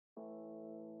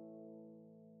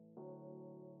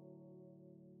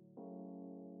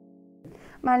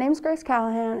My name's Grace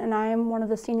Callahan, and I am one of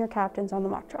the senior captains on the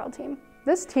mock trial team.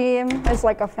 This team is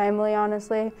like a family,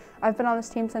 honestly. I've been on this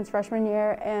team since freshman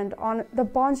year, and the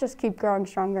bonds just keep growing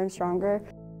stronger and stronger.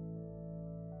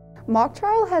 Mock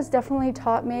trial has definitely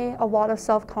taught me a lot of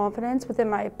self-confidence within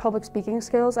my public speaking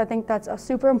skills. I think that's a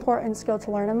super important skill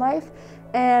to learn in life,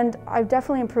 and I've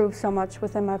definitely improved so much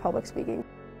within my public speaking.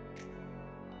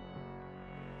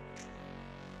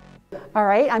 All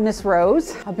right, I'm Miss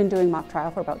Rose. I've been doing mock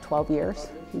trial for about 12 years.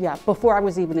 Yeah, before I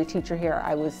was even a teacher here,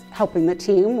 I was helping the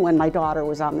team when my daughter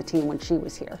was on the team when she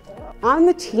was here. On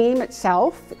the team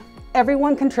itself,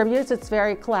 everyone contributes. It's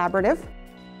very collaborative.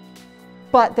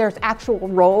 But there's actual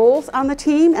roles on the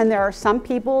team, and there are some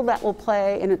people that will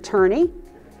play an attorney,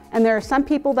 and there are some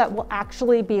people that will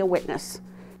actually be a witness.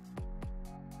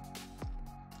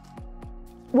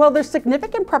 Well, there's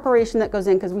significant preparation that goes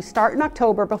in because we start in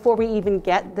October before we even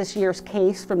get this year's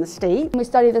case from the state. We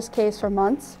study this case for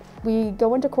months. We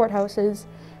go into courthouses,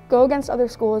 go against other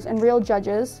schools, and real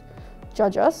judges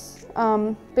judge us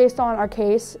based on our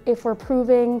case, if we're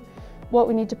proving what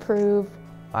we need to prove.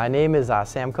 My name is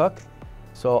Sam Cook.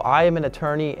 So I am an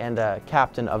attorney and a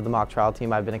captain of the mock trial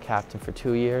team. I've been a captain for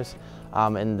 2 years,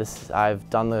 and I've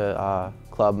done the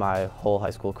club my whole high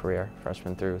school career,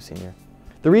 freshman through senior.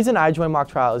 The reason I joined mock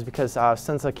trial is because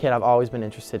since a kid I've always been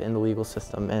interested in the legal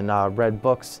system and read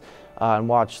books and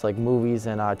watched like movies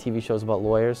and TV shows about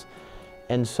lawyers.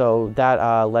 And so that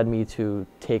led me to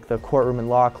take the courtroom and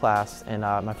law class in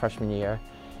my freshman year.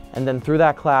 And then through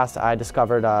that class I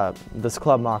discovered this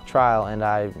club mock trial, and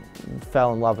I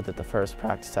fell in love with it the first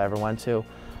practice I ever went to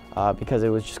because it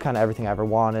was just kind of everything I ever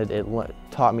wanted. It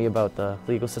taught me about the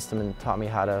legal system and taught me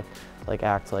how to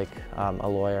act like a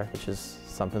lawyer, which is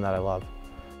something that I love.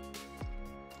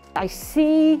 I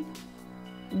see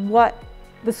what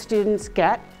the students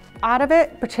get out of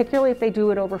it, particularly if they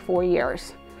do it over 4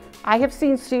 years. I have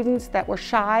seen students that were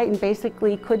shy and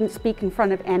basically couldn't speak in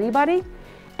front of anybody,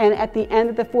 and at the end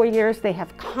of the 4 years they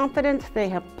have confidence, they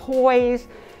have poise,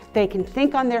 they can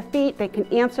think on their feet, they can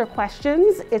answer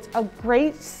questions. It's a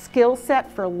great skill set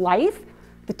for life.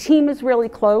 The team is really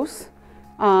close.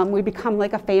 We become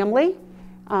like a family.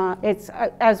 It's,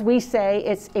 as we say,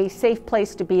 it's a safe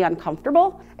place to be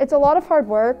uncomfortable. It's a lot of hard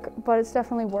work, but it's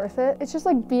definitely worth it. It's just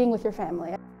like being with your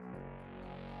family.